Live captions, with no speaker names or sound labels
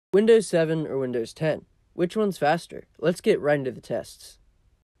Windows 7 or Windows 10? Which one's faster? Let's get right into the tests.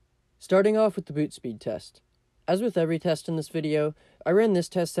 Starting off with the boot speed test. As with every test in this video, I ran this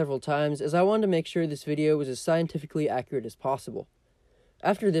test several times as I wanted to make sure this video was as scientifically accurate as possible.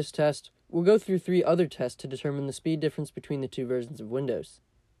 After this test, we'll go through 3 other tests to determine the speed difference between the 2 versions of Windows.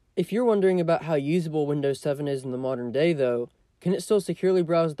 If you're wondering about how usable Windows 7 is in the modern day though, can it still securely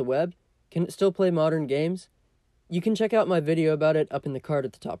browse the web? Can it still play modern games? You can check out my video about it up in the card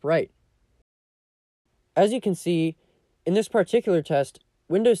at the top right. As you can see, in this particular test,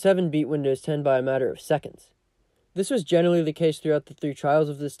 Windows 7 beat Windows 10 by a matter of seconds. This was generally the case throughout the 3 trials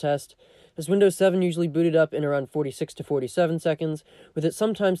of this test, as Windows 7 usually booted up in around 46 to 47 seconds, with it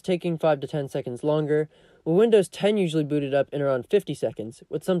sometimes taking 5 to 10 seconds longer, while Windows 10 usually booted up in around 50 seconds,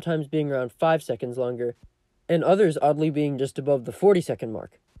 with sometimes being around 5 seconds longer, and others oddly being just above the 40-second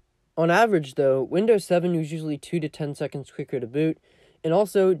mark. On average, though, Windows 7 was usually 2 to 10 seconds quicker to boot, and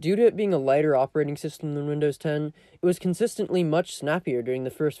also, due to it being a lighter operating system than Windows 10, it was consistently much snappier during the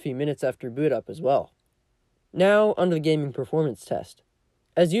first few minutes after boot up as well. Now, onto the gaming performance test.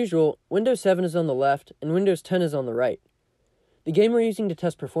 As usual, Windows 7 is on the left, and Windows 10 is on the right. The game we're using to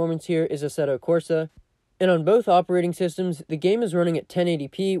test performance here is Assetto Corsa, and on both operating systems, the game is running at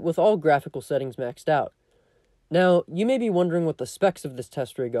 1080p with all graphical settings maxed out. Now, you may be wondering what the specs of this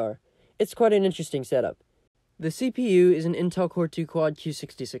test rig are. It's quite an interesting setup. The CPU is an Intel Core 2 Quad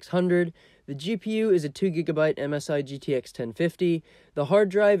Q6600, the GPU is a 2GB MSI GTX 1050, the hard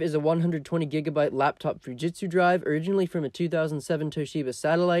drive is a 120GB laptop Fujitsu drive originally from a 2007 Toshiba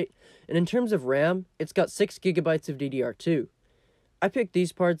satellite, and in terms of RAM, it's got 6GB of DDR2. I picked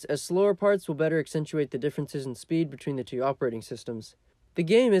these parts as slower parts will better accentuate the differences in speed between the 2 operating systems. The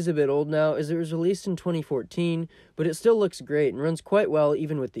game is a bit old now as it was released in 2014, but it still looks great and runs quite well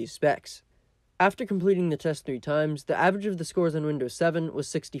even with these specs. After completing the test 3 times, the average of the scores on Windows 7 was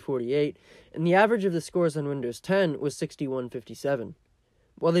 6048, and the average of the scores on Windows 10 was 6157.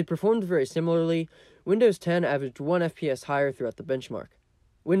 While they performed very similarly, Windows 10 averaged 1 FPS higher throughout the benchmark.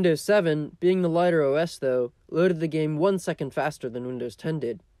 Windows 7, being the lighter OS though, loaded the game 1 second faster than Windows 10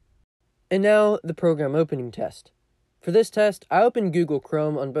 did. And now, the program opening test. For this test, I opened Google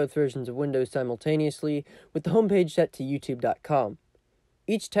Chrome on both versions of Windows simultaneously, with the homepage set to youtube.com.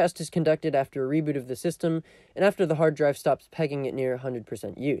 Each test is conducted after a reboot of the system, and after the hard drive stops pegging at near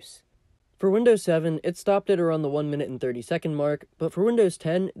 100% use. For Windows 7, it stopped at around the 1 minute and 30 second mark, but for Windows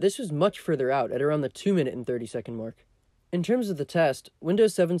 10, this was much further out at around the 2 minute and 30 second mark. In terms of the test,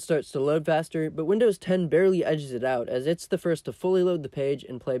 Windows 7 starts to load faster, but Windows 10 barely edges it out as it's the first to fully load the page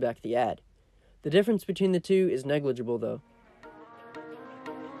and play back the ad. The difference between the 2 is negligible though.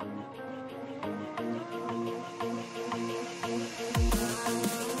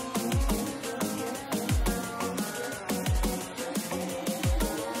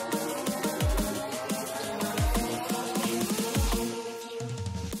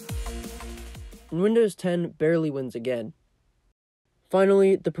 And Windows 10 barely wins again.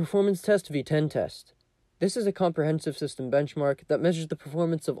 Finally, the Performance Test v10 test. This is a comprehensive system benchmark that measures the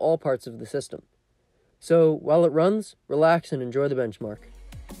performance of all parts of the system. So, while it runs, relax and enjoy the benchmark.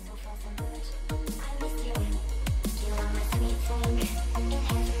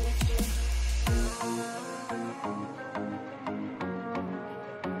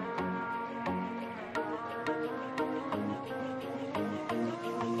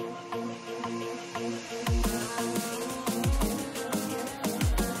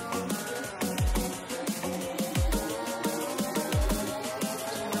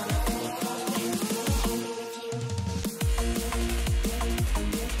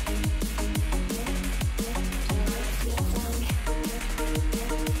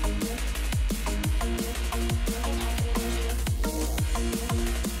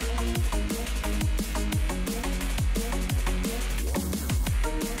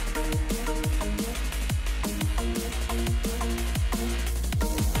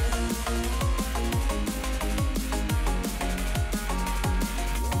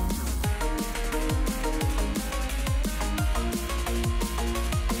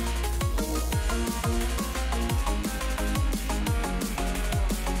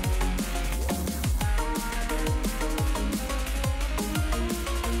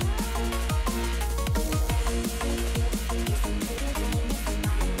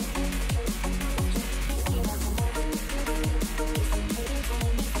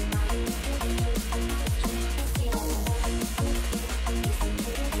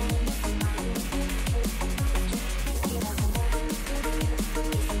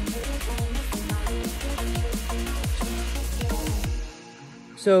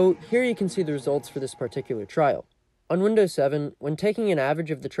 So here you can see the results for this particular trial. On Windows 7, when taking an average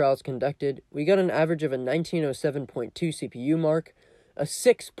of the trials conducted, we got an average of a 1907.2 CPU mark, a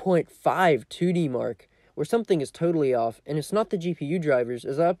 6.5 2D mark, where something is totally off, and it's not the GPU drivers,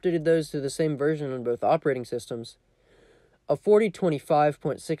 as I updated those to the same version on both operating systems, a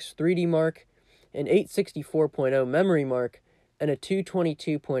 4025.6 3D mark, an 864.0 memory mark, and a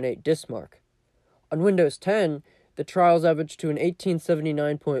 222.8 disk mark. On Windows 10, the trials averaged to an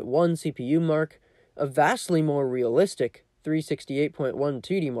 1879.1 CPU mark, a vastly more realistic 368.1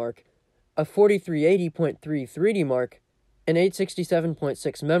 2D mark, a 4380.3 3D mark, an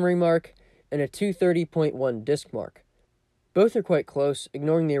 867.6 memory mark, and a 230.1 disk mark. Both are quite close,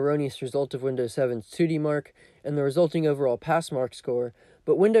 ignoring the erroneous result of Windows 7's 2D mark and the resulting overall pass mark score,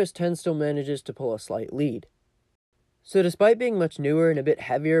 but Windows 10 still manages to pull a slight lead. So despite being much newer and a bit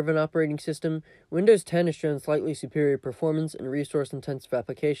heavier of an operating system, Windows 10 has shown slightly superior performance in resource-intensive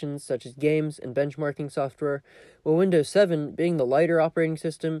applications such as games and benchmarking software, while Windows 7, being the lighter operating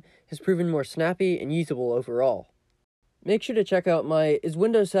system, has proven more snappy and usable overall. Make sure to check out my Is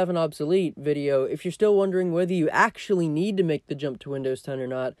Windows 7 Obsolete video if you're still wondering whether you actually need to make the jump to Windows 10 or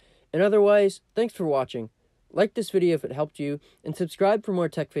not, and otherwise, thanks for watching. Like this video if it helped you, and subscribe for more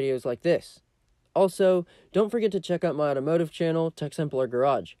tech videos like this. Also, don't forget to check out my automotive channel, Tech Simpler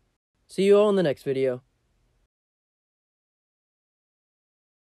Garage. See you all in the next video.